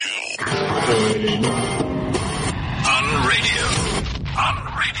On radio.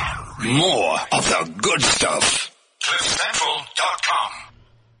 More of the good stuff. CliffCentral.com.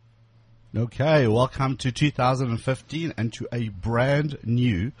 Okay, welcome to 2015 and to a brand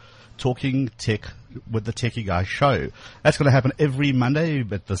new Talking Tech with the Techie Guy show. That's going to happen every Monday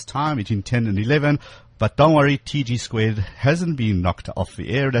at this time between 10 and 11. But don't worry, TG Squared hasn't been knocked off the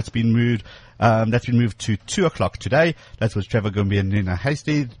air. That's been moved to 2 o'clock today. That's with Trevor Gumby and Nina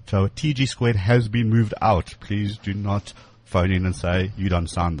Hasty. So TG Squared has been moved out. Please do not phone in and say you don't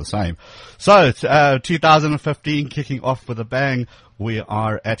sound the same. So, 2015 kicking off with a bang. We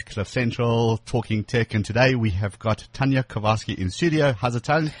are at Cliff Central talking tech, and today we have got Tanya Kowalski in studio. How's it,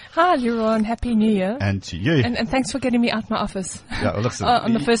 Tanya? Hi, Leroy, Happy New Year. And to you. And thanks for getting me out my office. Yeah, listen,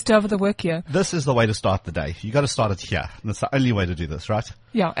 on the first day of the work year. This is the way to start the day. You got to start it here. That's the only way to do this, right?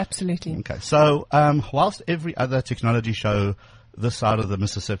 Yeah, absolutely. Okay. So, whilst every other technology show this side of the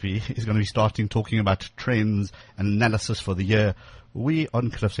Mississippi is going to be starting talking about trends and analysis for the year, we on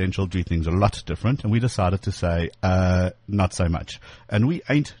Cliff Central do things a lot different, and we decided to say, not so much. And we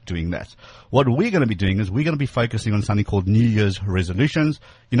ain't doing that. What we're going to be doing is we're going to be focusing on something called New Year's resolutions.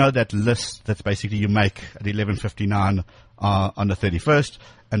 You know, that list that's basically you make at 11:59 on the 31st,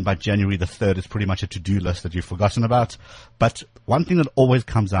 and by January the 3rd it's pretty much a to-do list that you've forgotten about. But one thing that always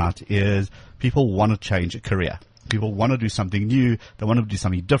comes out is people want to change a career. People want to do something new. They want to do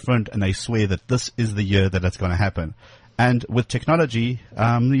something different, and they swear that this is the year that it's going to happen. And with technology,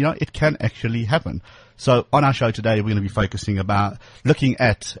 it can actually happen. So on our show today, we're going to be focusing about looking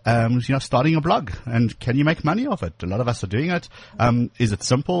at, starting a blog, and can you make money off it? A lot of us are doing it. Is it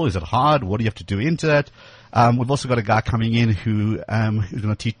simple? Is it hard? What do you have to do into it? We've also got a guy coming in who's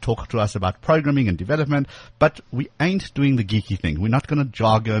going to talk to us about programming and development, but we ain't doing the geeky thing. We're not going to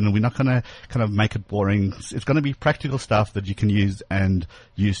jargon. We're not going to kind of make it boring. It's going to be practical stuff that you can use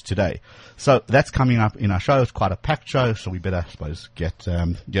today. So that's coming up in our show. It's quite a packed show, so we better, I suppose, get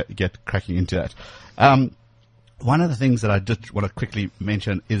cracking into that. One of the things that I did want to quickly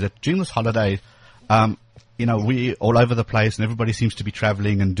mention is that during this holiday, we all over the place and everybody seems to be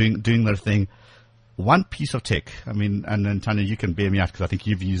traveling and doing their thing. One piece of tech, and then Tanya, you can bear me out because I think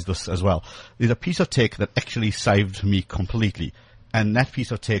you've used this as well. There's a piece of tech that actually saved me completely. And that piece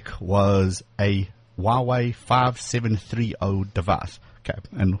of tech was a Huawei 5730 device. Okay.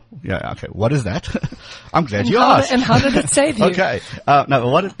 What is that? I'm glad you asked. And how did it save you? Okay.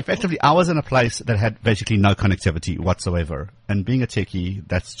 Effectively, I was in a place that had basically no connectivity whatsoever. And being a techie,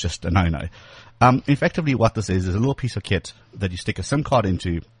 that's just a no-no. Effectively what this is a little piece of kit that you stick a SIM card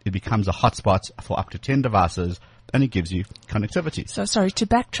into. It becomes a hotspot for up to 10 devices, and it gives you connectivity. So, sorry, to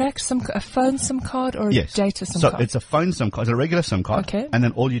backtrack, a phone SIM card or a data SIM card? So it's a phone SIM card, it's a regular SIM card, okay. And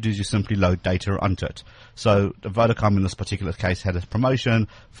then all you do is you simply load data onto it. So the Vodacom in this particular case had a promotion,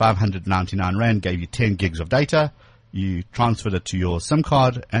 599 Rand gave you 10 gigs of data. You transferred it to your SIM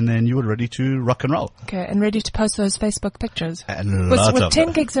card, and then you were ready to rock and roll. Okay, and ready to post those Facebook pictures. And was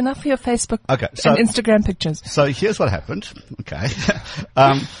 10 gigs enough for your Facebook and Instagram pictures? So here's what happened. Okay.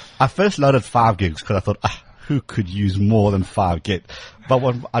 I first loaded 5 gigs because I thought, who could use more than 5 gig? But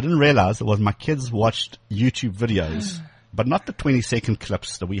what I didn't realize was my kids watched YouTube videos, but not the 20-second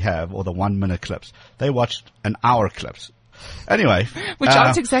clips that we have or the 1-minute clips. They watched an hour clips. Anyway. Which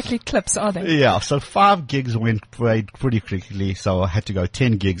aren't exactly clips, are they? Yeah, so 5 gigs went pretty quickly, so I had to go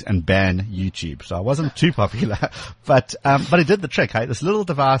 10 gigs and ban YouTube. So I wasn't too popular, but it did the trick, hey? This little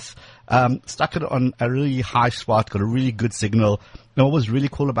device, stuck it on a really high spot, got a really good signal. And what was really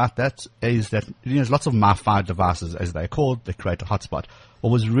cool about that is that, there's lots of MiFi devices, as they're called, they create a hotspot. What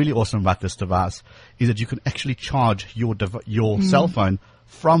was really awesome about this device is that you can actually charge your cell phone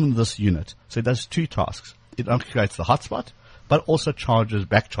from this unit. So it does 2 tasks. It creates the hotspot, but also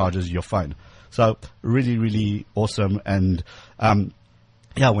back charges your phone. So really, really awesome. And, when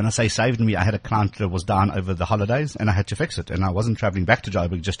I say saved me, I had a client that was down over the holidays and I had to fix it. And I wasn't traveling back to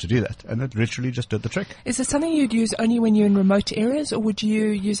Joburg just to do that. And it literally just did the trick. Is this something you'd use only when you're in remote areas, or would you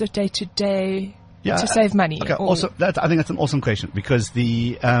use it day to day to save money? Okay. I think that's an awesome question because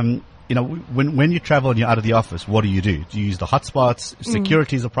when you travel and you're out of the office, what do? Do you use the hotspots?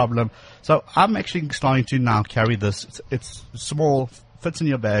 Security is a problem. So I'm actually starting to now carry this. It's small, fits in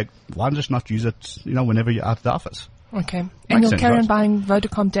your bag. Why just not use it, whenever you're out of the office? Okay. And you'll carry on buying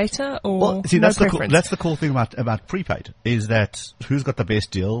Vodacom data, or that's the cool thing about prepaid is that who's got the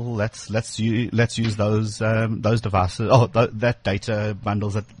best deal? Let's use those devices. That data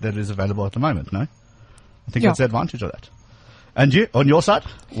bundles that is available at the moment. No, I think that's the advantage of that. And you, on your side,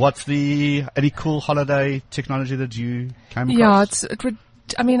 what's any cool holiday technology that you came across? Yeah, it would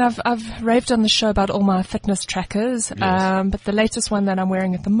I mean, I've raved on the show about all my fitness trackers, Yes. but the latest one that I'm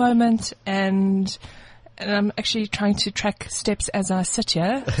wearing at the moment, and I'm actually trying to track steps as I sit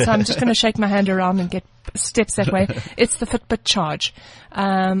here. So I'm just going to shake my hand around and get steps that way. It's the Fitbit Charge.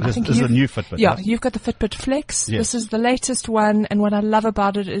 This is a new Fitbit. Yeah, right? you've got the Fitbit Flex. Yes. This is the latest one, and what I love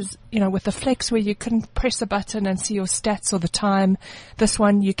about it is, with the Flex where you can press a button and see your stats or the time, this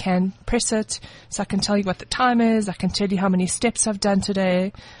one you can press it, so I can tell you what the time is, I can tell you how many steps I've done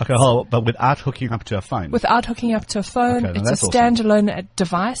today. Okay, but without hooking up to a phone. Without hooking up to a phone. Okay, it's a standalone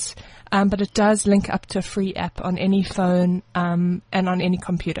device, but it does link up to a free app on any phone and on any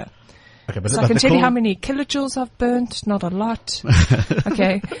computer. Okay, but So I can tell you how many kilojoules I've burnt, not a lot.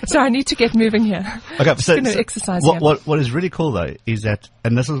 Okay, so I need to get moving here. Okay, Just going to exercise here. What is really cool though is that,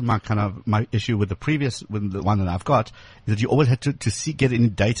 and this is my issue with the one that I've got, is that you always had to get any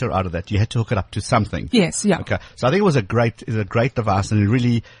data out of that. You had to hook it up to something. Yes, yeah. Okay, so I think it was a great device,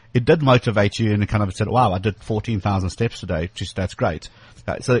 and it did motivate you, and it kind of said, wow, I did 14,000 steps today. That's great.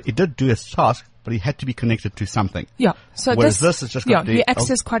 So it did do its task, but it had to be connected to something. Yeah. So whereas this is just got you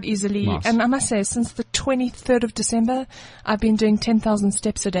access quite easily. Nice. And I must say, since the 23rd of December, I've been doing 10,000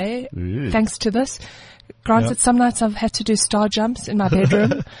 steps a day, thanks to this. Granted, some nights I've had to do star jumps in my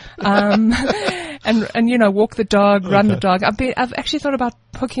bedroom, and walk the dog, run the dog. I've actually thought about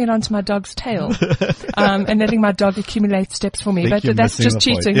hooking it onto my dog's tail, and letting my dog accumulate steps for me. But that's just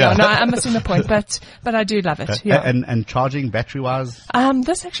cheating. Yeah. No, I'm missing the point. But I do love it. Yeah. And charging battery wise?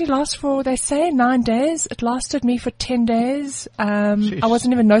 This actually lasts for, they say, 9 days. It lasted me for 10 days. I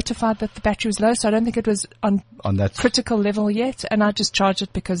wasn't even notified that the battery was low, so I don't think it was on that critical level yet. And I just charge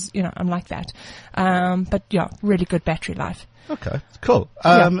it because, I'm like that. But yeah, really good battery life. Okay, cool.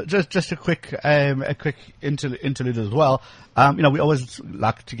 Just a quick interlude as well. We always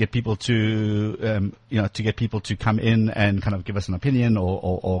like to get people to come in and kind of give us an opinion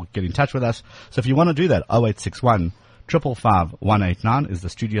or get in touch with us. So if you want to do that, 0861 555 189 is the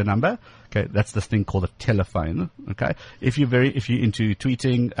studio number. Okay, that's this thing called a telephone. Okay, if you're into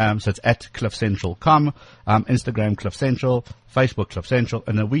tweeting, so it's at CliffCentral.com, Instagram Cliff Central, Facebook Cliff Central,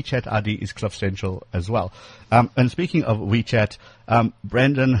 and the WeChat ID is Cliff Central as well. And speaking of WeChat,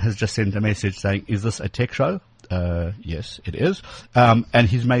 Brandon has just sent a message saying, "Is this a tech show?" Yes, it is. And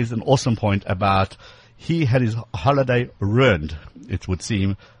he's made an awesome point about he had his holiday ruined, it would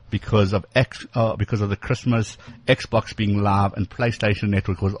seem, because of the Christmas Xbox being live and PlayStation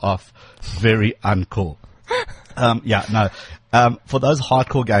Network was off. Very uncool. For those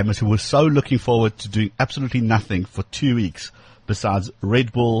hardcore gamers who were so looking forward to doing absolutely nothing for 2 weeks besides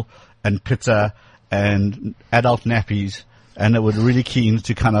Red Bull and pizza and adult nappies, and they were really keen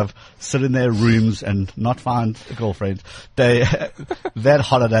to kind of sit in their rooms and not find a girlfriend. That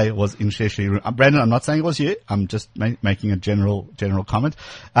holiday was essentially ruined. Brandon, I'm not saying it was you. I'm just making a general comment.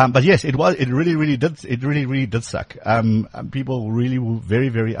 But yes, it was. It really did suck. People really were very,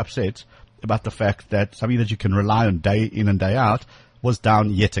 very upset about the fact that something that you can rely on day in and day out was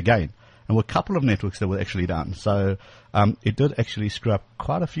down yet again. And were a couple of networks that were actually down. So it did actually screw up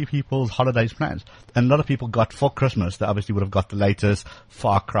quite a few people's holidays plans. And a lot of people got for Christmas, they obviously would have got the latest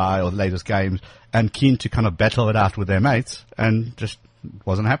Far Cry or the latest games and keen to kind of battle it out with their mates, and just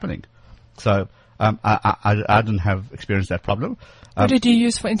wasn't happening. So I didn't have experienced that problem. What did you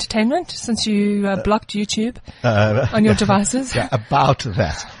use for entertainment since you blocked YouTube on your devices? Yeah, about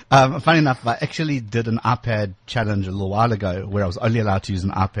that. Funny enough, I actually did an iPad challenge a little while ago where I was only allowed to use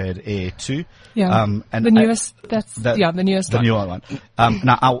an iPad Air 2. Yeah. And the newest, the newest one. The newer one.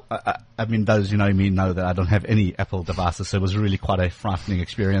 Now, I mean, those who know me know that I don't have any Apple devices, so it was really quite a frightening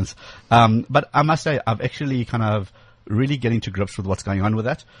experience. But I must say, I've actually kind of really getting to grips with what's going on with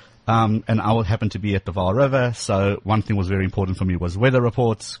that. And I will happen to be at the Vaal River, so one thing was very important for me was weather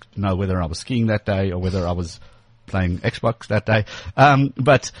reports, whether I was skiing that day or whether I was playing Xbox that day.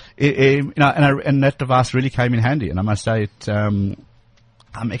 But and that device really came in handy, and I must say I'm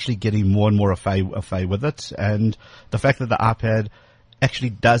actually getting more and more afraid with it, and the fact that the iPad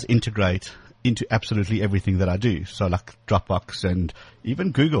actually does integrate into absolutely everything that I do. So like Dropbox and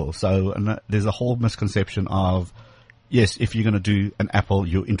even Google. So there's a whole misconception of, yes, if you're going to do an Apple,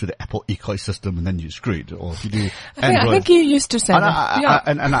 you're into the Apple ecosystem and then you're screwed. Or if you do Android. I think you used to say that.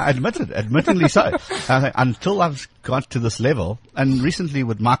 And I admit it, admittingly so. Until I've got to this level, and recently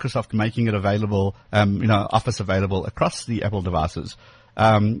with Microsoft making it available, Office available across the Apple devices,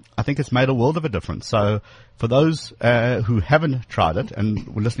 I think it's made a world of a difference. So for those who haven't tried it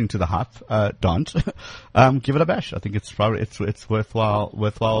and were listening to the hype, don't give it a bash. I think it's probably it's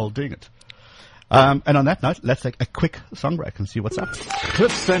worthwhile doing it. And on that note, let's take a quick song break and see what's up.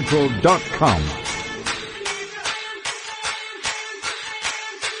 CliffCentral.com.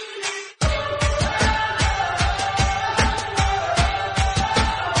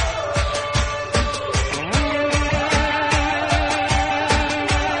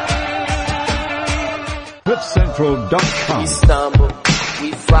 CliffCentral.com. We stumble,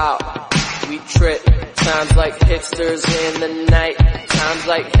 we fall, we trip. Times like hipsters in the night. Times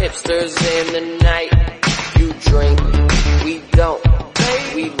like hipsters in the night. You drink, we don't.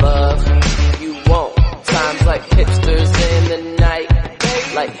 We love, you won't. Times like hipsters in the night.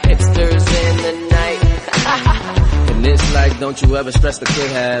 Like hipsters in the night. In this life, don't you ever stress the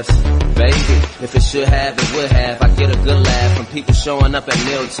could haves. Baby, if it should have, it would have. I get a good laugh from people showing up at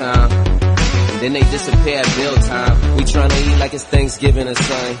mealtime. And then they disappear at meal time. We tryna eat like it's Thanksgiving or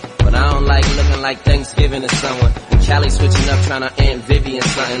something. But I don't like looking like Thanksgiving to someone. And Cali switching up tryna Aunt Vivian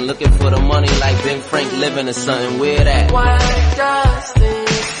something. Looking for the money like Ben Frank living or something. Weird at. Why does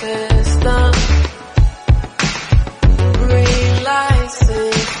this system green lights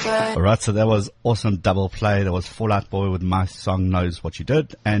is bright? Alright, so that was awesome double play. There was Fall Out Boy with My Song Knows What You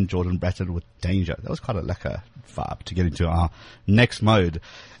Did and Jordan Bratton with Danger. That was quite a lekker vibe to get into our next mode.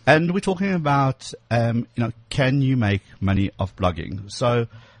 And we're talking about, can you make money off blogging? So,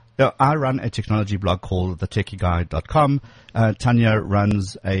 I run a technology blog called thetechieguy.com. Tanya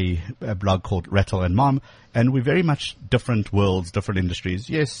runs a blog called Rattle and Mom, and we're very much different worlds, different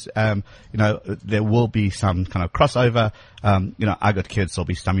industries. Yes, there will be some kind of crossover. I got kids, so there'll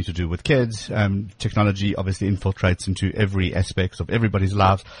be something to do with kids. Technology obviously infiltrates into every aspect of everybody's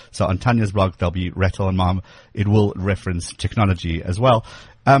lives. So on Tanya's blog, there'll be Rattle and Mom. It will reference technology as well.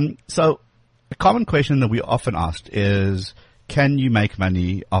 So a common question that we often asked is, can you make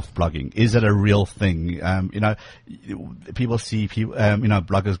money off blogging? Is it a real thing? People see people,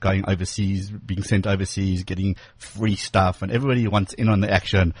 bloggers going overseas, being sent overseas, getting free stuff, and everybody wants in on the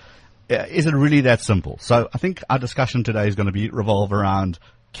action. Is it really that simple? So I think our discussion today is going to revolve around,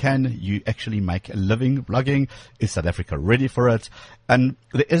 can you actually make a living blogging? Is South Africa ready for it? And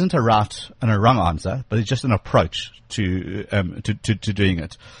there isn't a right and a wrong answer, but it's just an approach to doing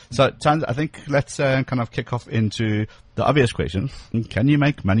it. So, Tanya, I think let's kind of kick off into the obvious question. Can you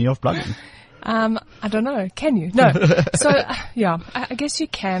make money off blogging? I don't know. Can you? No. So, I guess you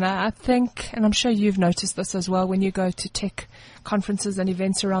can. I think, and I'm sure you've noticed this as well, when you go to tech conferences and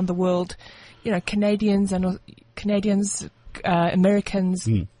events around the world, Canadians, Americans,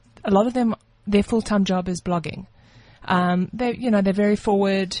 a lot of them, their full-time job is blogging. They're very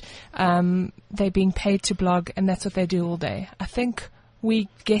forward. They're being paid to blog, and that's what they do all day. I think we're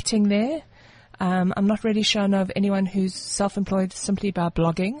getting there. I'm not really sure I know of anyone who's self-employed simply by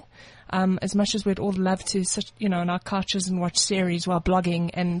blogging. As much as we'd all love to sit, on our couches and watch series while blogging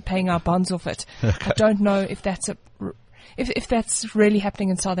and paying our bonds off it. Okay. I don't know if that's if that's really happening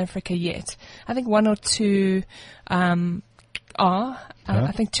in South Africa yet. I think one or two, I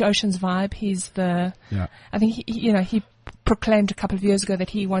think To Ocean's Vibe, I think he proclaimed a couple of years ago that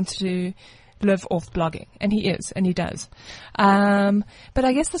he wants to live off blogging, and he is, and he does. But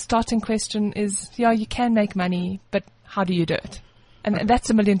I guess the starting question is, you can make money, but how do you do it? And that's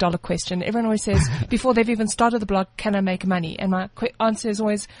 $1 million question. Everyone always says, before they've even started the blog, can I make money? And my answer is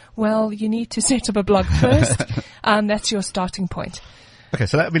always, well, you need to set up a blog first. That's your starting point. Okay,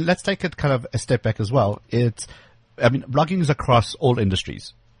 so let's take it kind of a step back as well. Blogging is across all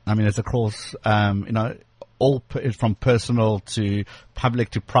industries. It's across, all from personal to public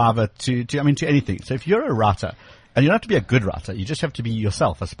to private to anything. So if you're a writer, and you don't have to be a good writer, you just have to be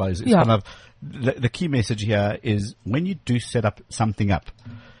yourself, I suppose. It's kind of the key message here is when you do set up something up,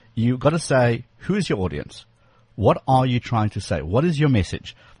 you've got to say, who is your audience? What are you trying to say? What is your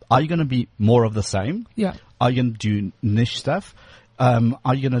message? Are you going to be more of the same? Yeah. Are you going to do niche stuff?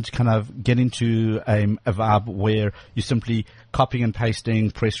 Are you going to kind of get into a vibe where you're simply copying and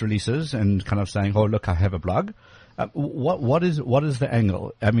pasting press releases and kind of saying, oh, look, I have a blog? What is the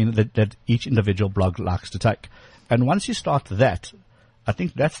angle? That each individual blog likes to take. And once you start that, I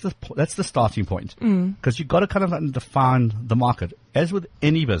think that's the starting point. Because you've got to kind of define the market. As with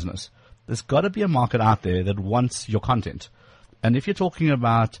any business, there's got to be a market out there that wants your content. And if you're talking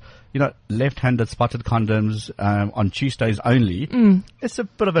about, left-handed spotted condoms on Tuesdays only, it's a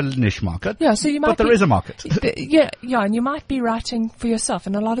bit of a niche market. Yeah, so but there is a market. And you might be writing for yourself,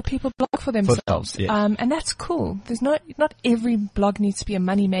 and a lot of people blog for themselves. Yes. And that's cool. There's not every blog needs to be a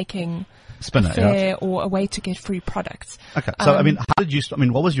money-making affair or a way to get free products. Okay, so how did you?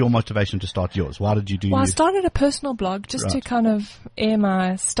 What was your motivation to start yours? Why did you do? Well, I started a personal blog just to kind of air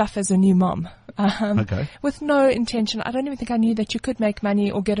my stuff as a new mom. With no intention. I don't even think I knew that you could make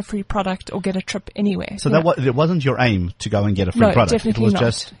money or get a free product or get a trip anywhere. So it wasn't your aim to go and get a free product. Definitely it was not.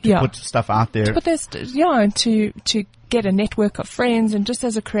 Just to put stuff out there. To put this, and to get a network of friends and just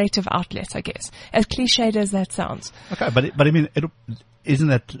as a creative outlet, I guess. As cliched as that sounds. Okay, but isn't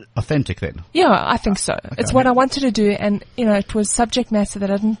that authentic then? Yeah, I think so. Okay. It's what I wanted to do, and, it was subject matter that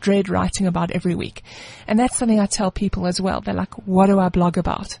I didn't dread writing about every week. And that's something I tell people as well. They're like, what do I blog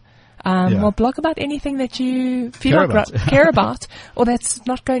about? Well, blog about anything that you feel care about, or that's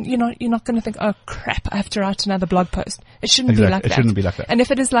not going, you're not going to think, oh crap, I have to write another blog post. It shouldn't be like that. It shouldn't be like that. And if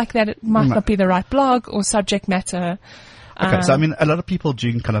it is like that, it might not be the right blog or subject matter. Okay, so I mean, a lot of people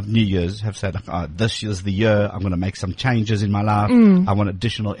during kind of New Year's have said, this is the year, I'm going to make some changes in my life. I want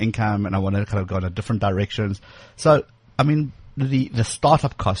additional income, and I want to kind of go in a different directions. So, I mean, the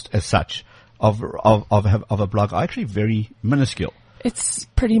startup cost as such of a blog are actually very minuscule. It's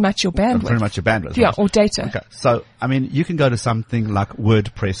pretty much your bandwidth. Yeah, or data. Okay. So, I mean, you can go to something like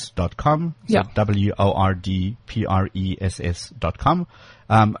WordPress.com. So WordPress.com.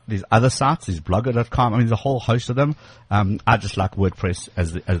 There's other sites, there's Blogger.com. I mean, there's a whole host of them. I just like WordPress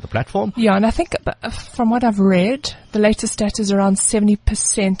as the platform. Yeah, and I think from what I've read, the latest stat is around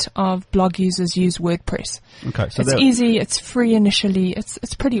 70% of blog users use WordPress. Okay, so it's easy, it's free initially,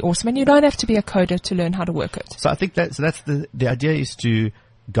 it's pretty awesome, and you don't have to be a coder to learn how to work it. So I think that's the idea is to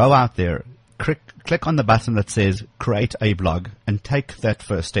go out there, click on the button that says create a blog, and take that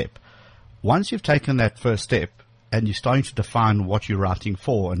first step. Once you've taken that first step, and you're starting to define what you're writing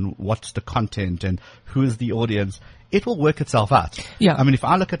for and what's the content and who is the audience, it will work itself out. Yeah. I mean, if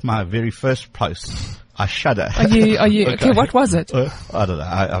I look at my very first post, I shudder. Are you, okay, what was it? I don't know.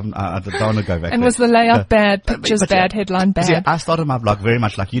 I don't want to go back And there. was the layout bad, pictures bad, headline bad? See, I started my blog very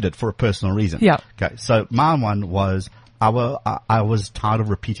much like you did for a personal reason. Yeah. Okay. So my one was, I was tired of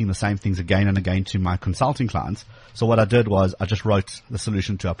repeating the same things again and again to my consulting clients. So what I did was I just wrote the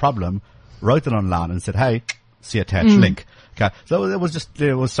solution to a problem, wrote it online and said, hey, see attached link. Okay. So it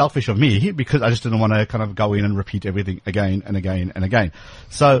was selfish of me because I just didn't want to kind of go in and repeat everything again and again and again.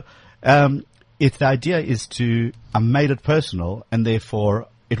 So, if the idea is I made it personal, and therefore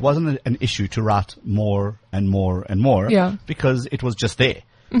it wasn't an issue to write more and more and more. Yeah. Because it was just there.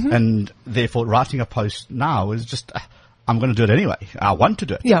 And therefore writing a post now is just, I'm going to do it anyway. I want to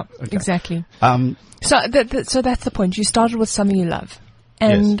do it. Yeah, okay. Exactly. So that's the point. You started with something you love.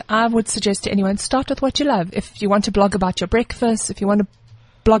 And yes. I would suggest to anyone, start with what you love. If you want to blog about your breakfast, if you want to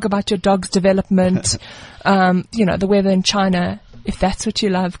blog about your dog's development, the weather in China, if that's what you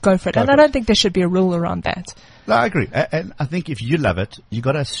love, go for it. I don't think there should be a rule around that. No, I agree. And I think if you love it, you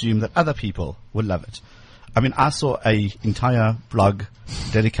got to assume that other people will love it. I mean, I saw a entire blog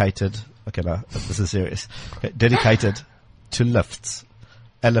dedicated, okay, no, this is serious, dedicated to lifts,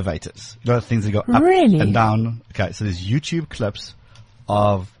 elevators, things that go up and down. Okay, so there's YouTube clips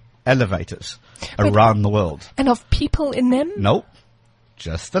of elevators around the world. And of people in them? Nope.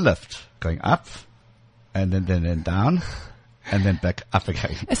 Just the lift going up and then down and then back up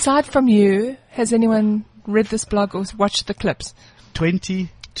again. Aside from you, has anyone read this blog or watched the clips?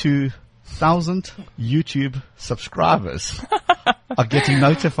 22,000 YouTube subscribers are getting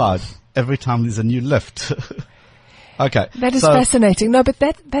notified every time there's a new lift. Okay. That is fascinating. No, but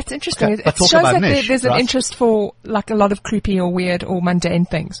that's interesting. Okay, it shows that there's an interest for like a lot of creepy or weird or mundane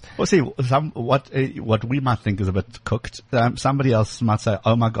things. Well, see, what we might think is a bit cooked, somebody else might say,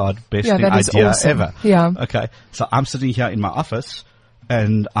 oh my God, best idea awesome. Ever. Yeah. Okay. So I'm sitting here in my office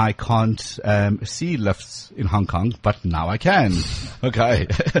and I can't see lifts in Hong Kong, but now I can. Okay.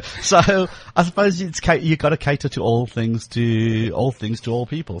 So I suppose you got to cater to all things to all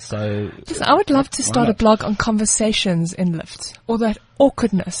people. So listen, I would love to start a blog on conversations in lifts, or that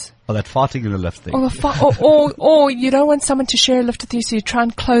awkwardness. Or that farting in the lift thing. Or you don't want someone to share a lift with you, so you try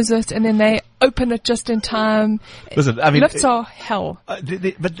and close it, and then they open it just in time. Listen, I mean, lifts are hell.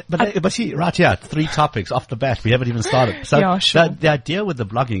 But see, right here, 3 topics off the bat. We haven't even started. So yeah, sure. The idea with the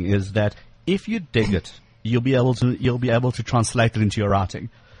blogging is that if you dig it, you'll be able to translate it into your writing.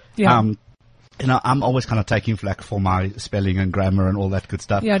 Yeah. I'm always kind of taking flack for my spelling and grammar and all that good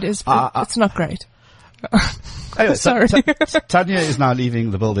stuff. Yeah, it is. It's not great. Anyway, sorry. Tanya is now leaving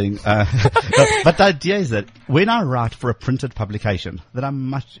the building. But the idea is that when I write for a printed publication, that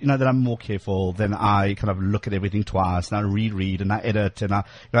I'm more careful. Then I kind of look at everything twice, and I reread, and I edit, and I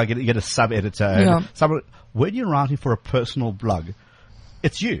get a sub editor. Yeah. When you're writing for a personal blog,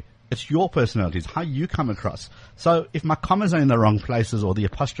 it's you. It's your personality. It's how you come across. So if my commas are in the wrong places or the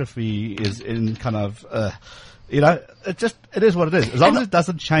apostrophe is in kind of, it is what it is. As long as it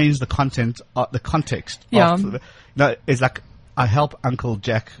doesn't change the content, the context. Yeah. It's like I help Uncle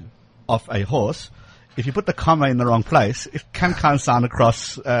Jack off a horse. If you put the comma in the wrong place, it can kind of sound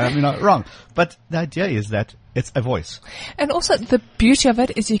across, wrong. But the idea is that it's a voice. And also the beauty of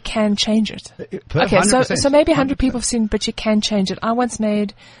it is you can change it. Okay, 100%. so maybe 100 people have seen, but you can change it. I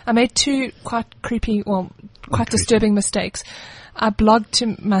made 2 quite creepy, quite disturbing mistakes. I blogged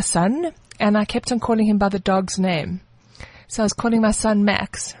to my son, and I kept on calling him by the dog's name. So I was calling my son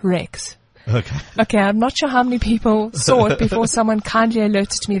Max Rex. Okay, I'm not sure how many people saw it before someone kindly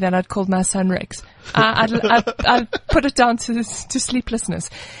alerted me that I'd called my son Rex. I put it down to sleeplessness.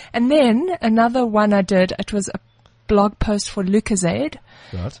 And then another one I did, it was a blog post for Lucozade,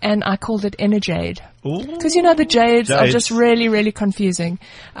 right, and I called it Enerjade. Because the jades are just really, really confusing.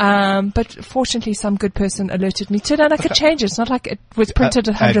 But fortunately some good person alerted me to it, and I could change it. It's not like it was printed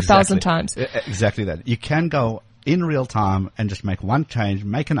 100,000 times. Exactly that. You can go in real time and just make one change,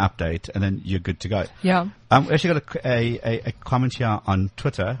 make an update, and then you're good to go. Yeah. We actually got a comment here on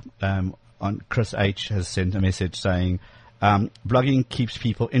Twitter. On Chris H has sent a message saying, blogging keeps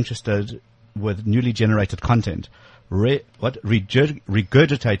people interested with newly generated content.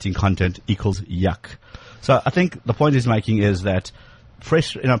 Regurgitating content equals yuck. So I think the point he's making is that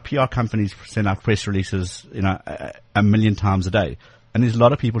PR companies send out press releases, a million times a day. And there's a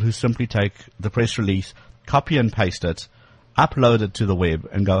lot of people who simply take the press release, copy and paste it, upload it to the web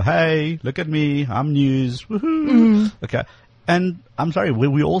and go, hey, look at me, I'm news, woohoo. Okay. And I'm sorry,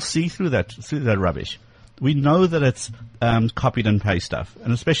 we all see through that rubbish. We know that it's copied and paste stuff,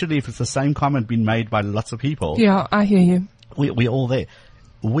 and especially if it's the same comment being made by lots of people. Yeah, I hear you. We're all there.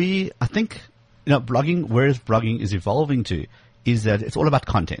 I think, blogging, whereas blogging is evolving to, is that it's all about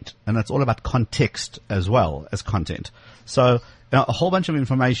content, and it's all about context as well as content. So, a whole bunch of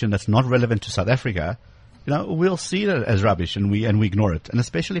information that's not relevant to South Africa, we'll see that as rubbish and we ignore it. And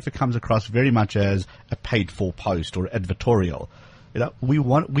especially if it comes across very much as a paid for post or advertorial.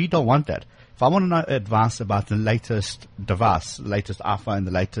 We don't want that. If I want to know advice about the latest device, the latest iPhone,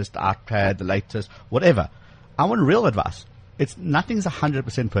 the latest iPad, the latest whatever, I want real advice. Nothing's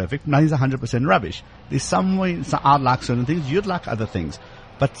 100% perfect. Nothing's 100% rubbish. There's some way, I like certain things, you'd like other things.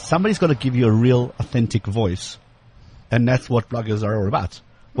 But somebody's got to give you a real, authentic voice. And that's what bloggers are all about.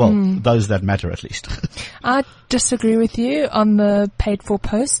 Well, those that matter at least. I disagree with you on the paid for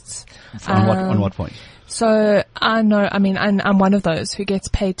posts. On what point? So I know, I'm one of those who gets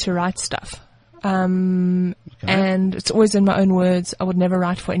paid to write stuff. And it's always in my own words. I would never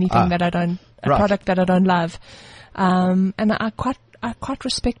write for anything that I don't, product that I don't love. And I quite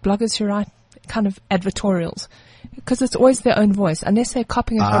respect bloggers who write kind of advertorials, because it's always their own voice, unless they're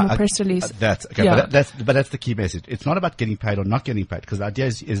copying it from a press release. That's okay. Yeah. But that's the key message. It's not about getting paid or not getting paid, because the idea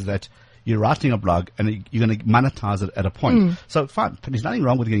is that you're writing a blog and you're going to monetize it at a point. So fine. There's nothing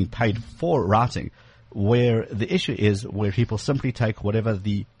wrong with getting paid for writing. Where the issue is where people simply take whatever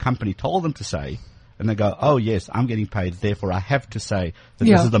the company told them to say and they go, oh yes, I'm getting paid, therefore I have to say that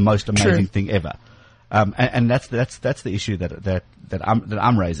this is the most amazing thing ever. And that's the issue that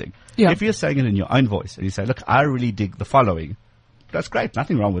I'm raising. Yeah. If you're saying it in your own voice and you say, look, I really dig the following, that's great.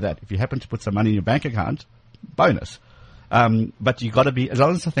 Nothing wrong with that. If you happen to put some money in your bank account, bonus. But you got to be, as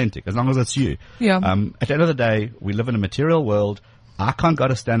long as it's authentic, as long as it's you. Yeah. At the end of the day, we live in a material world. I can't go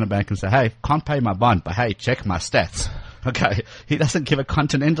to Standard Bank and say, hey, can't pay my bond, but hey, check my stats. Okay. He doesn't give a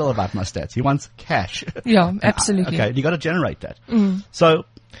continental about my stats. He wants cash. Yeah, absolutely. Okay. You got to generate that. So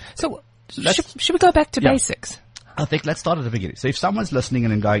should we go back to basics? I think let's start at the beginning. So if someone's listening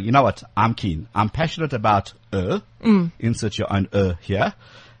and going, you know what, I'm keen. I'm passionate about insert your own here.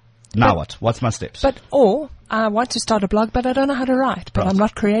 Now what? What's my steps? Or I want to start a blog, but I don't know how to write, but I'm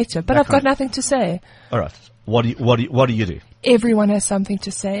not creative, but I've got nothing to say. All right. What do you do? Everyone has something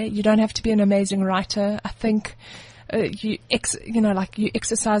to say. You don't have to be an amazing writer. I think, you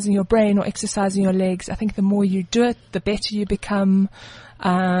exercising your brain or exercising your legs. I think the more you do it, the better you become.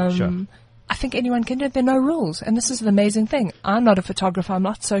 Sure. I think anyone can do it. There are no rules. And this is the amazing thing. I'm not a photographer. I'm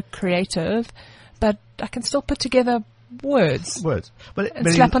not so creative, but I can still put together words. But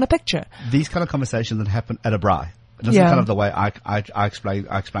slap on a picture. These kind of conversations that happen at a braai. This is kind of the way I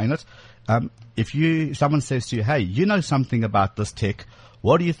explain it. If someone says to you, hey, you know something about this tech,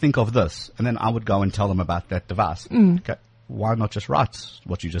 what do you think of this? And then I would go and tell them about that device. Okay. Why not just write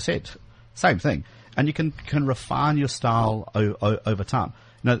what you just said? Same thing. And you can refine your style over time.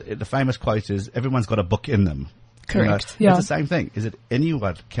 The famous quote is, everyone's got a book in them. Correct. It's the same thing, is that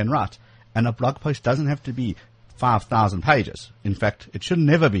anyone can write. And a blog post doesn't have to be 5,000 pages. In fact, it should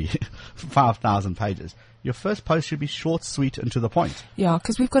never be 5,000 pages. Your first post should be short, sweet, and to the point. Yeah,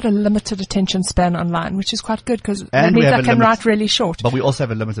 because we've got a limited attention span online, which is quite good because that means I can write really short. But we also have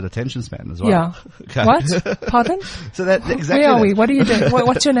a limited attention span as well. Yeah. Okay. What? Pardon? So that exactly. Where are we? What are you doing?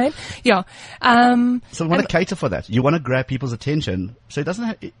 What's your name? Yeah. So we want to cater for that. You want to grab people's attention. So it doesn't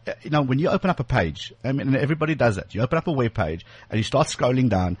have, when you open up a page, and everybody does it. You open up a web page and you start scrolling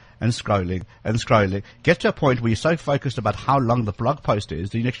down and scrolling and scrolling. Get to a point where you're so focused about how long the blog post is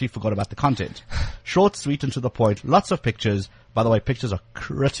that you actually forgot about the content. Short, sweet, sweet and to the point, lots of pictures. By the way, pictures are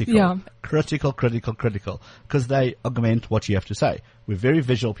critical. Yeah. Critical. Because they augment what you have to say. We're very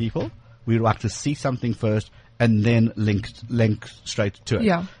visual people. We like to see something first and then link straight to it.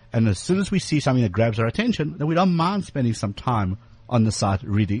 Yeah. And as soon as we see something that grabs our attention, then we don't mind spending some time on the site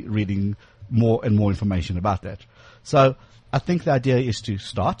reading more and more information about that. So I think the idea is to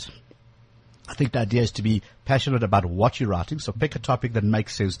start. I think the idea is to be passionate about what you're writing. So pick a topic that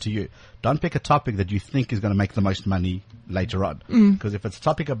makes sense to you. Don't pick a topic that you think is going to make the most money later on. Because if it's a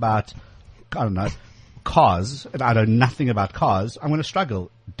topic about, I don't know, cars, and I know nothing about cars, I'm going to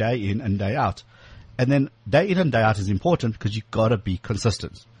struggle day in and day out. And then day in and day out is important because you've got to be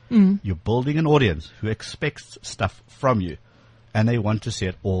consistent. You're building an audience who expects stuff from you, and they want to see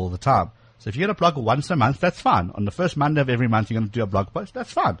it all the time. So if you're going to blog once a month, that's fine. On the first Monday of every month, you're going to do a blog post.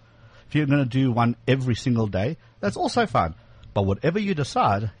 That's fine. If you're going to do one every single day, that's also fine. But whatever you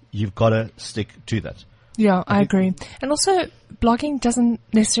decide, you've got to stick to that. Yeah, I agree. And also, blogging doesn't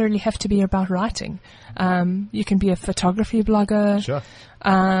necessarily have to be about writing. You can be a photography blogger. Sure.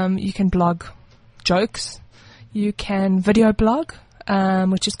 You can blog jokes. You can video blog,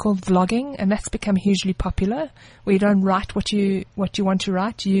 which is called vlogging, and that's become hugely popular, where you don't write what you want to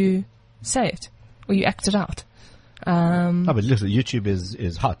write, you say it, or you act it out. No, but listen, YouTube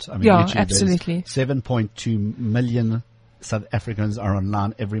is hot. I mean, yeah, YouTube, absolutely. 7.2 million South Africans are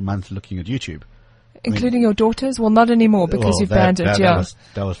online every month looking at YouTube. Including your daughters? Well, not anymore because you've banned it, yeah.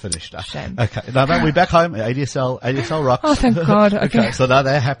 That was finished. Shame. Okay. Now we're back home. ADSL rocks. Oh, thank God. Okay. So now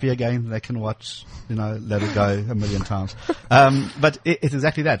they're happy again. They can watch, Let It Go a million times. But it's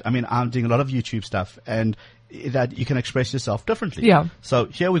exactly that. I mean, I'm doing a lot of YouTube stuff and that you can express yourself differently. Yeah. So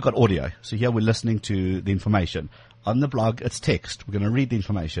here we've got audio. So here we're listening to the information. On the blog, it's text. We're going to read the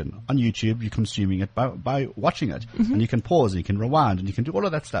information. On YouTube, you're consuming it by watching it. And you can pause, and you can rewind, and you can do all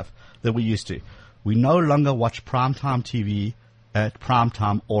of that stuff that we used to. We no longer watch primetime TV at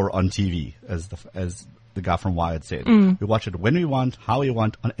primetime or on TV, as the guy from Wired said. We watch it when we want, how we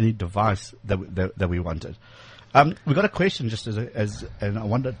want, on any device that we want it. We've got a question just and I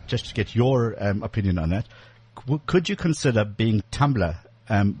wanted just to get your opinion on that. Could you consider being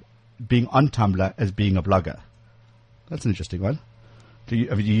on Tumblr as being a blogger? That's an interesting one.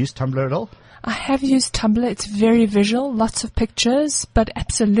 Have you used Tumblr at all? I have used Tumblr. It's very visual, lots of pictures, but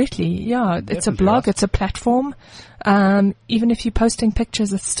absolutely, yeah. It's a blog, it's a platform. Even if you're posting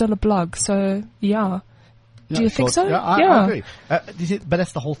pictures, it's still a blog. So, yeah. Do you think so? Yeah, I agree. But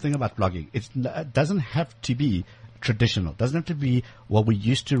that's the whole thing about blogging. It doesn't have to be traditional. It doesn't have to be what we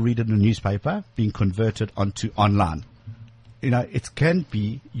used to read in the newspaper being converted onto online. It can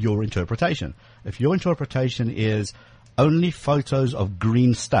be your interpretation. If your interpretation is only photos of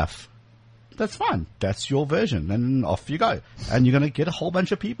green stuff, that's fine. That's your version, and off you go. And you're going to get a whole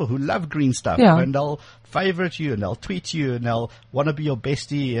bunch of people who love green stuff, and they'll favorite you, and they'll tweet you, and they'll want to be your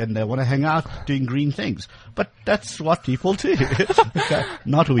bestie, and they want to hang out doing green things. But that's what people do. Okay.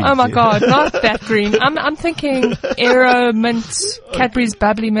 Not we. Oh my God, not that green. I'm thinking Aero Mint, Cadbury's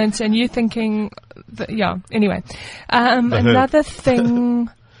Bubbly Mint, and you thinking, anyway. Another thing...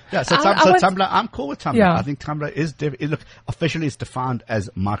 Yeah, so Tumblr, I'm cool with Tumblr. Yeah. I think Tumblr is, officially it's defined as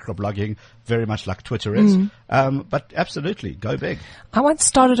microblogging, very much like Twitter is. But absolutely, go big. I once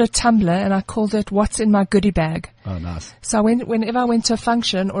started a Tumblr and I called it What's in My Goodie Bag. Oh, nice. So whenever I went to a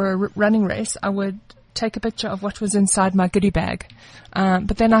function or a running race, I would take a picture of what was inside my goodie bag.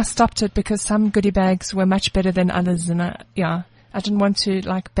 But then I stopped it because some goodie bags were much better than others. And I didn't want to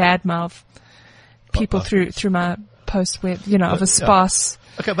badmouth people through my post where, of a sparse...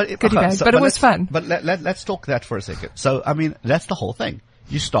 Okay, but goodie bag. But it was fun. But let's talk that for a second. So, I mean, that's the whole thing.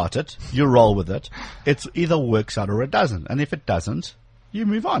 You start it, you roll with it. It either works out or it doesn't. And if it doesn't, you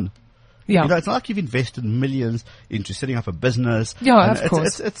move on. Yeah. It's not like you've invested millions into setting up a business. Yeah, of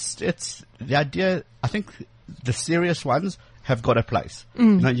course. It's the idea. I think the serious ones have got a place.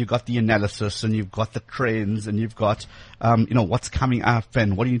 You've got the analysis and you've got the trends and you've got, what's coming up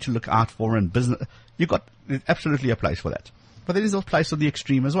and what do you need to look out for in business. You've got absolutely a place for that. But there is a place on the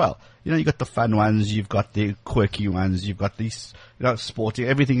extreme as well. You've got the fun ones, you've got the quirky ones, you've got these, sporty,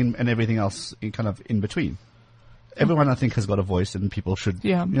 everything and everything else kind of in between. Everyone, I think, has got a voice and people should,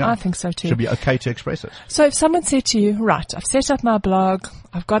 I think so too. Should be okay to express it. So if someone said to you, right, I've set up my blog,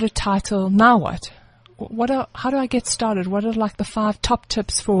 I've got a title, now what? How do I get started? What are the 5 top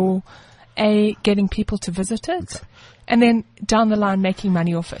tips for getting people to visit it? Okay. And then down the line, making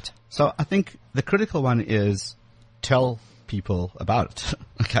money off it. So I think the critical one is tell people about it.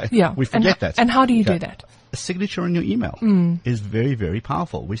 Okay. Yeah. We forget that. And how do you do that? A signature in your email is very, very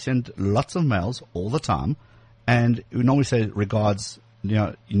powerful. We send lots of mails all the time and we normally say regards,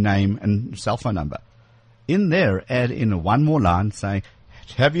 your name and cell phone number. in there, add in one more line saying,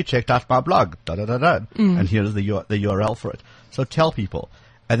 have you checked out my blog? And here's the URL for it. So tell people.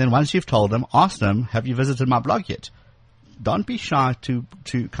 And then once you've told them, ask them, have you visited my blog yet? Don't be shy to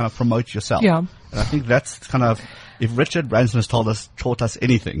kind of promote yourself. Yeah. And I think that's kind of, if Richard Branson has taught us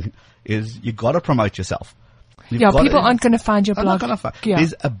anything, is you got to promote yourself. People aren't going to find your blog.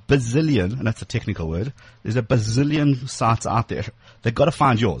 There's a bazillion, and that's a technical word, there's a bazillion sites out there. They've got to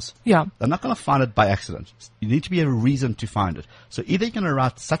find yours. Yeah. They're not going to find it by accident. You need to be a reason to find it. So either you're going to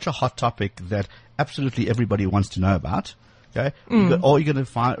write such a hot topic that absolutely everybody wants to know about, okay? Or you're going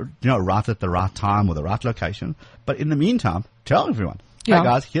to write at the right time or the right location. But in the meantime, tell everyone, hey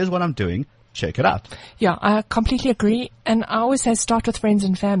guys, here's what I'm doing. Check it out. Yeah, I completely agree. And I always say start with friends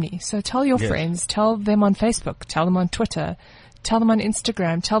and family. So tell your friends, tell them on Facebook, tell them on Twitter, tell them on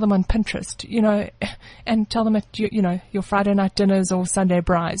Instagram, tell them on Pinterest, and tell them at, your Friday night dinners or Sunday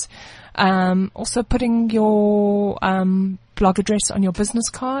braais. Also putting your blog address on your business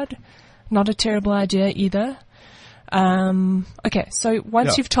card, not a terrible idea either. Okay, so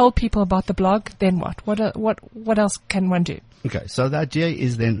once you've told people about the blog, then what? What else can one do? Okay, so the idea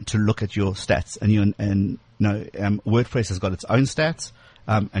is then to look at your stats, and WordPress has got its own stats,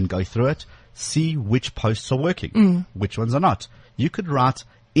 and go through it, see which posts are working, which ones are not. You could write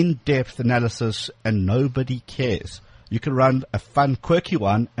in-depth analysis and nobody cares. You could run a fun, quirky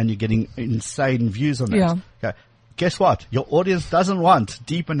one and you're getting insane views on that. Yeah. Okay. Guess what? Your audience doesn't want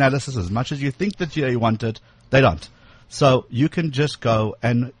deep analysis as much as you think that you want it. They don't. So you can just go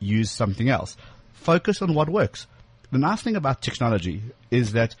and use something else. Focus on what works. The nice thing about technology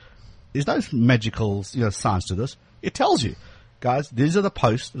is that there's no magical, science to this. It tells you, guys, these are the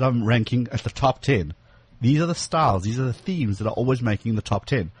posts that I'm ranking at the top 10. These are the styles. These are the themes that are always making the top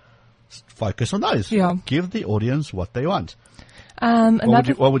 10. Focus on those. Yeah. Give the audience what they want.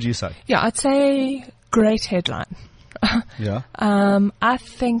 What would you say? Yeah, I'd say great headline. Yeah. I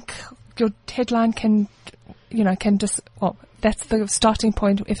think your headline that's the starting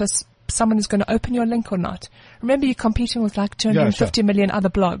point if someone is going to open your link or not. Remember, you're competing with like 250 million other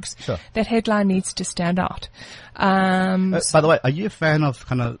blogs. Sure. That headline needs to stand out. By the way, are you a fan of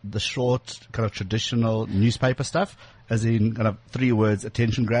kind of the short, kind of traditional newspaper stuff? As in kind of 3 words,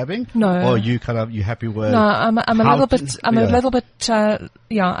 attention grabbing? No. Or you happy with? No, I'm a little bit,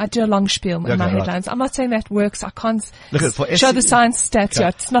 I do a long spiel in my headlines. I'm not saying that works. I can't show the science stats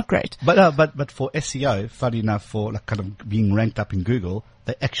yet. It's not great. But for SEO, funny enough, for like kind of being ranked up in Google,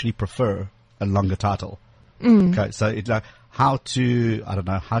 they actually prefer a longer title. Okay. So it's like how to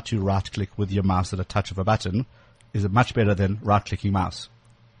right click with your mouse at a touch of a button is much better than right clicking mouse.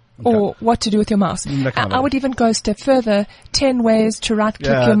 Okay. Or what to do with your mouse. I would even go a step further. 10 ways to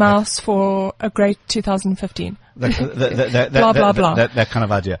right-click your mouse for a great 2015. Blah, blah, blah. That kind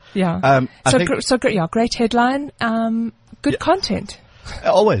of idea. Yeah. Great headline. Good content.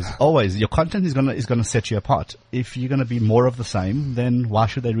 Always. Your content is gonna set you apart. If you're gonna be more of the same, then why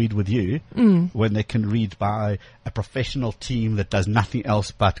should they read with you when they can read by a professional team that does nothing else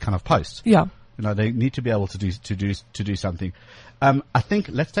but kind of post? Yeah. They need to be able to do something. I think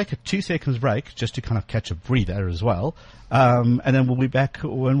let's take a 2 seconds break just to kind of catch a breather as well. And then we'll be back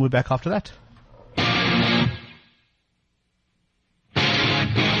when we're back after that.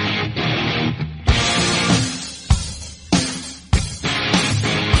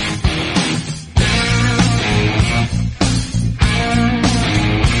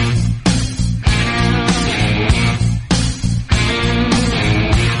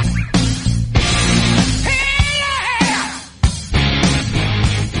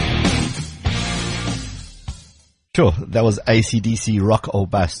 Sure, that was AC/DC, Rock or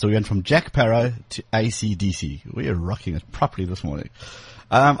Bust. So we went from Jack Parrow to AC/DC. We are rocking it properly this morning.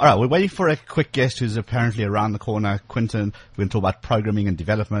 All right, we're waiting for a quick guest who's apparently around the corner, Quinton. We're going to talk about programming and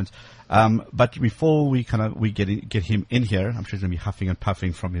development. But before we get him in here, I'm sure he's going to be huffing and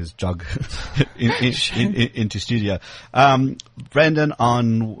puffing from his jog into studio. Brendan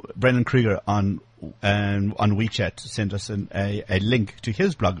Kruger on WeChat sent us a link to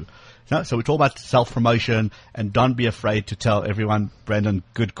his blog. So we talk about self-promotion, and don't be afraid to tell everyone, Brandon,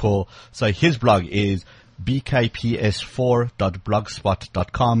 good call. So his blog is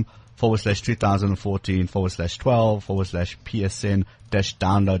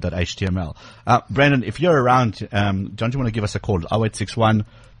bkps4.blogspot.com/2014/12/psn-download.html. Brandon, if you're around, don't you want to give us a call? 0861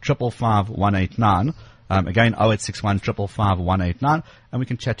 555 189. Again, 0861 555 189, and we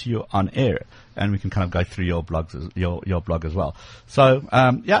can chat to you on air, and we can kind of go through your blog as well. So,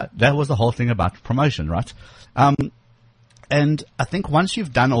 that was the whole thing about promotion, right? And I think once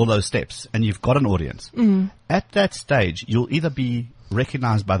you've done all those steps and you've got an audience, at that stage, you'll either be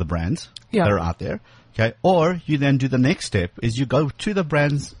recognized by the brands that are out there, Okay. Or you then do the next step is you go to the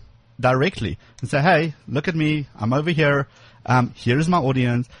brands directly and say, hey, look at me. I'm over here. Here is my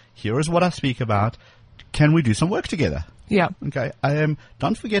audience. Here is what I speak about. Can we do some work together? Yeah. Okay.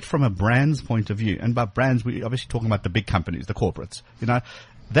 Don't forget from a brand's point of view, and by brands, we're obviously talking about the big companies, the corporates,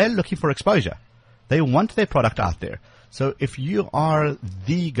 they're looking for exposure. They want their product out there. So if you are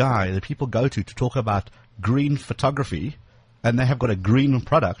the guy that people go to talk about green photography and they have got a green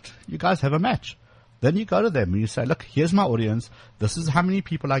product, you guys have a match. Then you go to them and you say, look, here's my audience. This is how many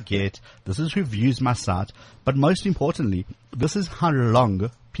people I get. This is who views my site. But most importantly, this is how long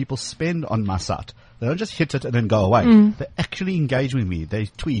people spend on my site. They don't just hit it and then go away. They actually engage with me. They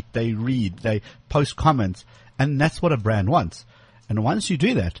tweet, they read, they post comments. And that's what a brand wants. And once you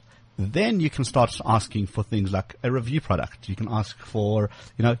do that, then you can start asking for things like a review product. You can ask for,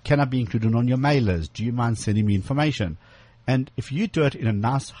 can I be included on your mailers? Do you mind sending me information? And if you do it in a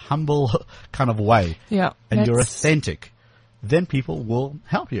nice, humble kind of way, and you're authentic, then people will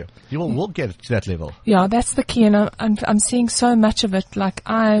help you. People will get to that level. Yeah, that's the key. And I'm seeing so much of it. Like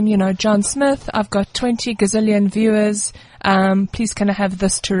I'm, John Smith. I've got 20 gazillion viewers. Please can I have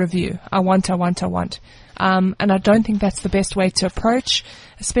this to review? I want. And I don't think that's the best way to approach,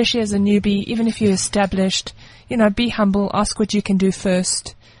 especially as a newbie. Even if you're established, be humble, ask what you can do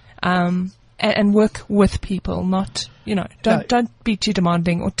first, and work with people, not, don't be too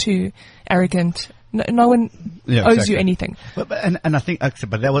demanding or too arrogant. No one owes you anything. And I think,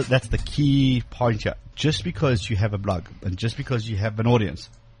 but that's the key point here. Just because you have a blog and just because you have an audience,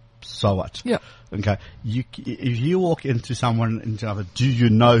 so what? Yeah. Okay. If you walk into someone do you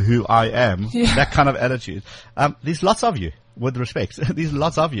know who I am? Yeah. That kind of attitude. There's lots of you, with respect. There's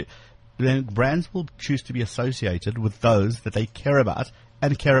lots of you. Then brands will choose to be associated with those that they care about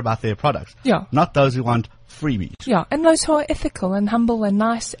and care about their products. Yeah. Not those who want freebies. Yeah. And those who are ethical and humble and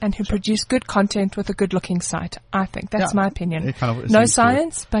nice and who produce good content with a good looking site. I think that's my opinion. No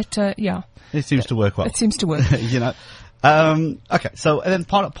science, but yeah. It seems to work well. It seems to work. Okay. So, and then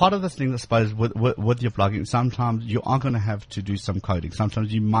part of this thing, I suppose, with your blogging, sometimes you are going to have to do some coding.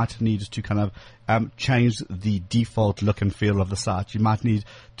 Sometimes you might need to kind of, change the default look and feel of the site. You might need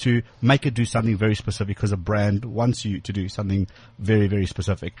to make it do something very specific because a brand wants you to do something very, very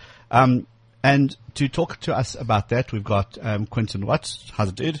specific. And to talk to us about that, we've got Quentin Watts. How's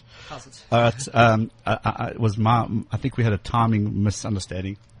it, dude? How's it? I think we had a timing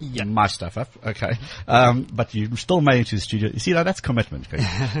misunderstanding. Yeah. My stuff up. Okay. But you still made it to the studio. You see, now that's commitment.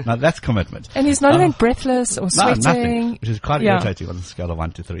 Now that's commitment. And he's not even breathless or sweating. No, nothing, which is quite irritating on a scale of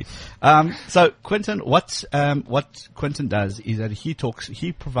 1 to 3. So Quentin, what Quentin does is that he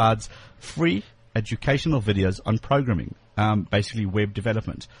provides free educational videos on programming, basically web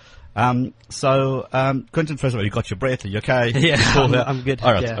development. Quentin, first of all, you got your breath. Are you okay? Yeah, cool. I'm good.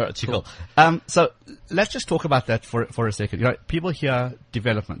 All right, yeah, all right, cool. So let's just talk about that for a second. People hear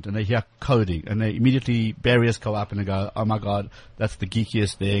development and they hear coding and they immediately barriers go up and they go, "Oh my God, that's the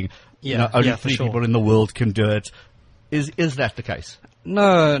geekiest thing." Yeah, only 3 people in the world can do it. Is that the case?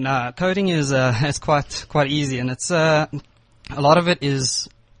 No. Coding is quite easy, and it's a lot of it is.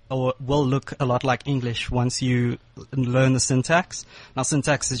 Or will look a lot like English once you learn the syntax. Now,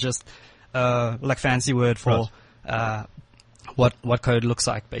 syntax is just like fancy word for what code looks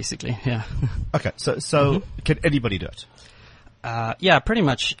like, basically. Yeah. Okay, so can anybody do it? Yeah, pretty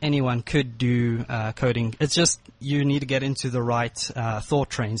much anyone could do coding. It's just you need to get into the right thought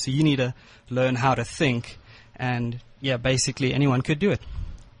train. So you need to learn how to think, and basically anyone could do it.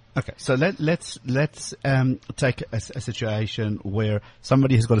 Okay, so let's take a situation where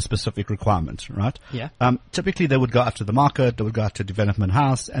somebody has got a specific requirement, right? Yeah. Typically, they would go out to the market, they would go out to development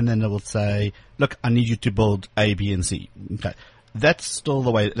house, and then they will say, "Look, I need you to build A, B, and C." Okay, that's still the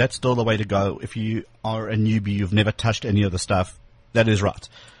way to go. If you are a newbie, you've never touched any of the stuff, that is right.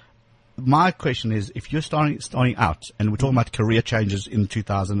 My question is, if you're starting out, and we're talking about career changes in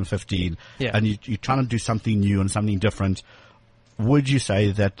 2015, and you're trying to do something new and something different. Would you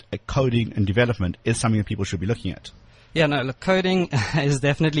say that coding and development is something that people should be looking at? Yeah, no, look, coding is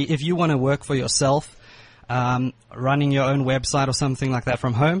definitely, if you want to work for yourself, running your own website or something like that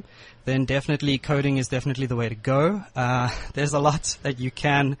from home, then definitely coding is definitely the way to go. There's a lot that you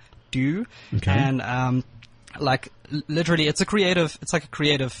can do. Okay. And, literally, it's like a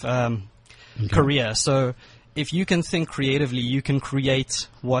creative, career. So, if you can think creatively, you can create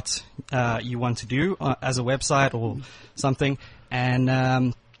what, you want to do as a website or something.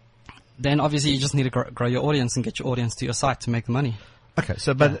 And then obviously you just need to grow your audience and get your audience to your site to make the money. Okay,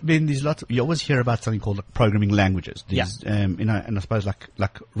 so but I mean, there's lots. You always hear about something called programming languages. And I suppose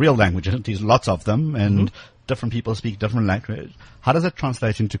like real languages. There's lots of them, and different people speak different language. How does that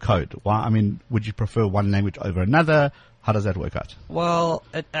translate into code? Would you prefer one language over another? How does that work out? Well,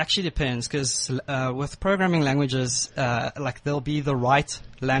 it actually depends, because with programming languages, there'll be the right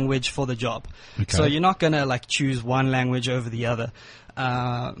language for the job. Okay. So you're not going to choose one language over the other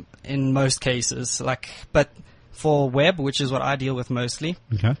in most cases. But for web, which is what I deal with mostly,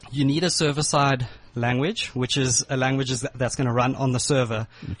 okay, you need a server-side language, which is a language that's going to run on the server,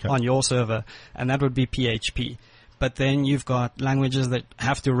 okay, on your server, and that would be PHP. But then you've got languages that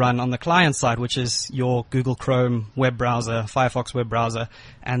have to run on the client side, which is your Google Chrome web browser, Firefox web browser.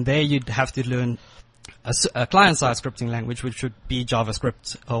 And there you'd have to learn a client-side scripting language, which would be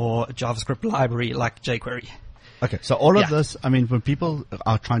JavaScript or a JavaScript library like jQuery. Okay, so all of this, when people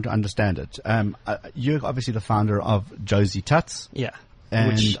are trying to understand it, you're obviously the founder of Josie Tuts. Yeah.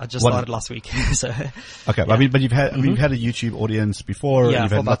 Which I just started last week. So, okay, yeah. But you've had you've had a YouTube audience before. Yeah, you've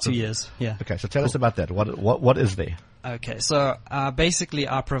for had about 2 years. Yeah. Okay, so tell us about that. What is there? Okay, so basically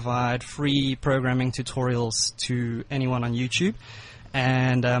I provide free programming tutorials to anyone on YouTube,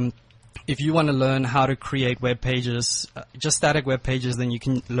 and if you want to learn how to create web pages, just static web pages, then you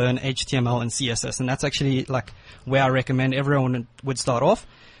can learn HTML and CSS, and that's actually where I recommend everyone would start off,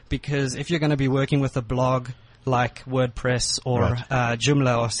 because if you're going to be working with a blog like WordPress or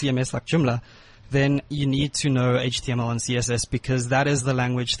Joomla or CMS like Joomla, then you need to know HTML and CSS, because that is the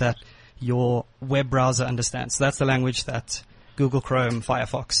language that your web browser understands. So that's the language that Google Chrome,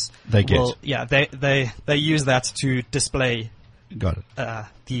 Firefox they get. They use that to display. Got it.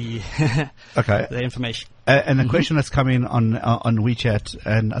 The information. And the question that's coming on WeChat,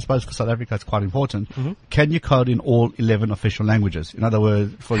 and I suppose for South Africa it's quite important, can you code in all 11 official languages? In other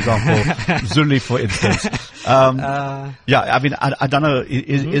words, for example, Zulu, for instance. I don't know,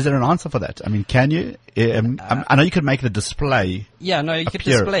 is there an answer for that? Can you? I know you could make the display. Yeah, no, you could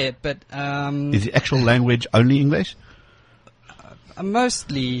display it, but... is the actual language only English?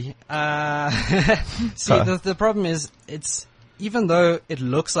 Mostly. The problem is, even though it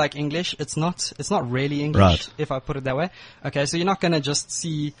looks like English, it's not really English, if I put it that way. Okay, so you're not going to just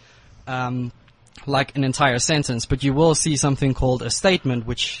see an entire sentence, but you will see something called a statement,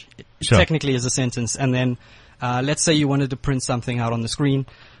 which technically is a sentence. And then let's say you wanted to print something out on the screen,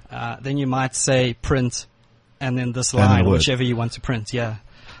 then you might say print and then this line, whichever you want to print. Yeah.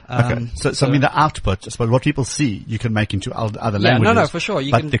 Okay. So the output, I suppose what people see, you can make into other languages. No, for sure.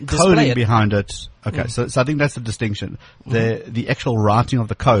 You can the coding behind it. Okay. So I think that's the distinction. The actual writing of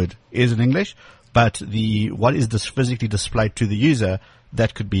the code is in English, but what is physically displayed to the user,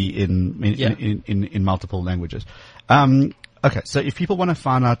 that could be in multiple languages. Okay. So if people want to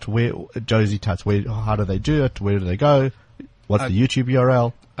find out where Josie Tuts, how do they do it? Where do they go? What's the YouTube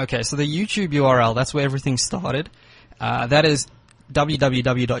URL? Okay. So the YouTube URL, that's where everything started. That is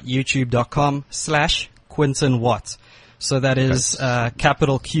www.youtube.com/Quinton Watt. So that is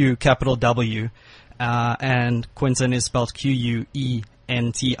capital Q, capital W, and Quinton is spelled Quentin.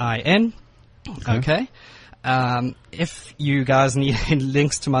 Okay. If you guys need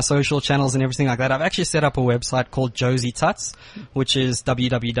links to my social channels and everything like that, I've actually set up a website called Josie Tuts, which is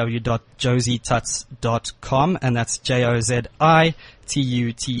www.josietuts.com, and that's JOZITUTS.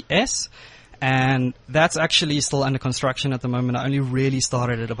 And that's actually still under construction at the moment. I only really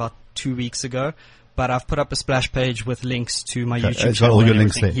started it about 2 weeks ago, but I've put up a splash page with links to my YouTube channel. It's got all your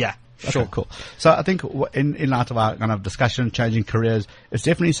links there. Yeah. Sure. Okay, cool. So I think in light of our kind of discussion, changing careers, it's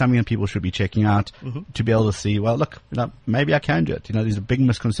definitely something that people should be checking out to be able to see, well, look, maybe I can do it. There's a big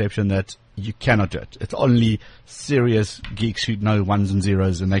misconception that you cannot do it. It's only serious geeks who know ones and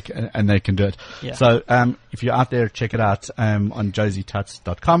zeros and they can do it. Yeah. So, if you're out there, check it out, on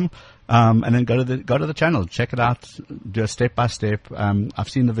josietuts.com. And then go to the channel, check it out, do a step by step. I've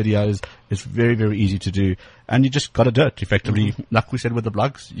seen the videos. It's very, very easy to do. And you just got to do it effectively. Like we said with the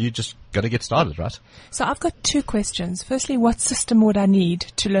blogs, you just got to get started, right? So I've got 2 questions. Firstly, what system would I need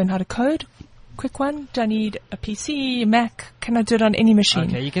to learn how to code? Quick one. Do I need a PC, Mac? Can I do it on any machine?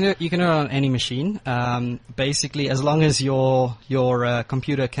 Okay, you can do it on any machine. Basically, as long as your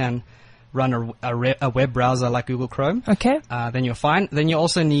computer can run a web browser like Google Chrome. Okay. Then you're fine. Then you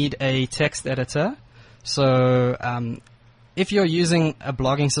also need a text editor. So if you're using a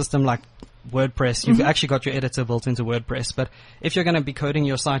blogging system like WordPress, you've actually got your editor built into WordPress. But if you're going to be coding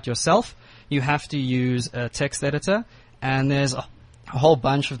your site yourself, you have to use a text editor. And there's a whole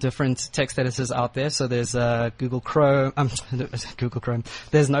bunch of different text editors out there. So there's Google Chrome.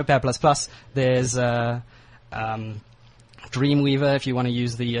 There's Notepad++. There's Dreamweaver if you want to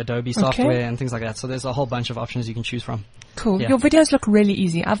use the Adobe software and things like that. So there's a whole bunch of options you can choose from. Cool. Yeah. Your videos look really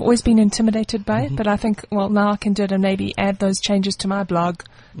easy. I've always been intimidated by it, but I think, well, now I can do it and maybe add those changes to my blog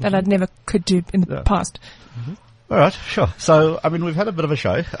that I'd never could do in the past. All right, sure. So, I mean, we've had a bit of a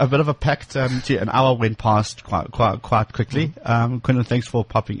show, a bit of a packed, an hour went past quite quickly. Quinlan, thanks for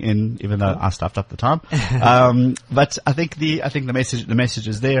popping in, even though I stuffed up the time. But I think the message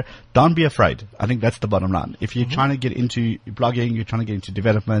is there. Don't be afraid. I think that's the bottom line. If you're trying to get into blogging, you're trying to get into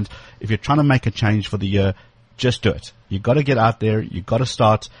development, if you're trying to make a change for the year, just do it. You've got to get out there. You've got to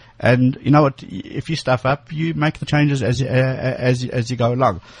start. And you know what? If you stuff up, you make the changes as you go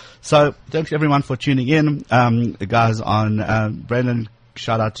along. So thanks everyone for tuning in. The guys on, Brandon,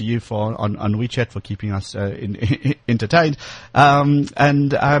 shout out to you on WeChat for keeping us entertained.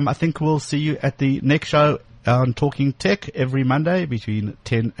 I think we'll see you at the next show on Talking Tech every Monday between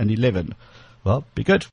 10 and 11. Well, be good.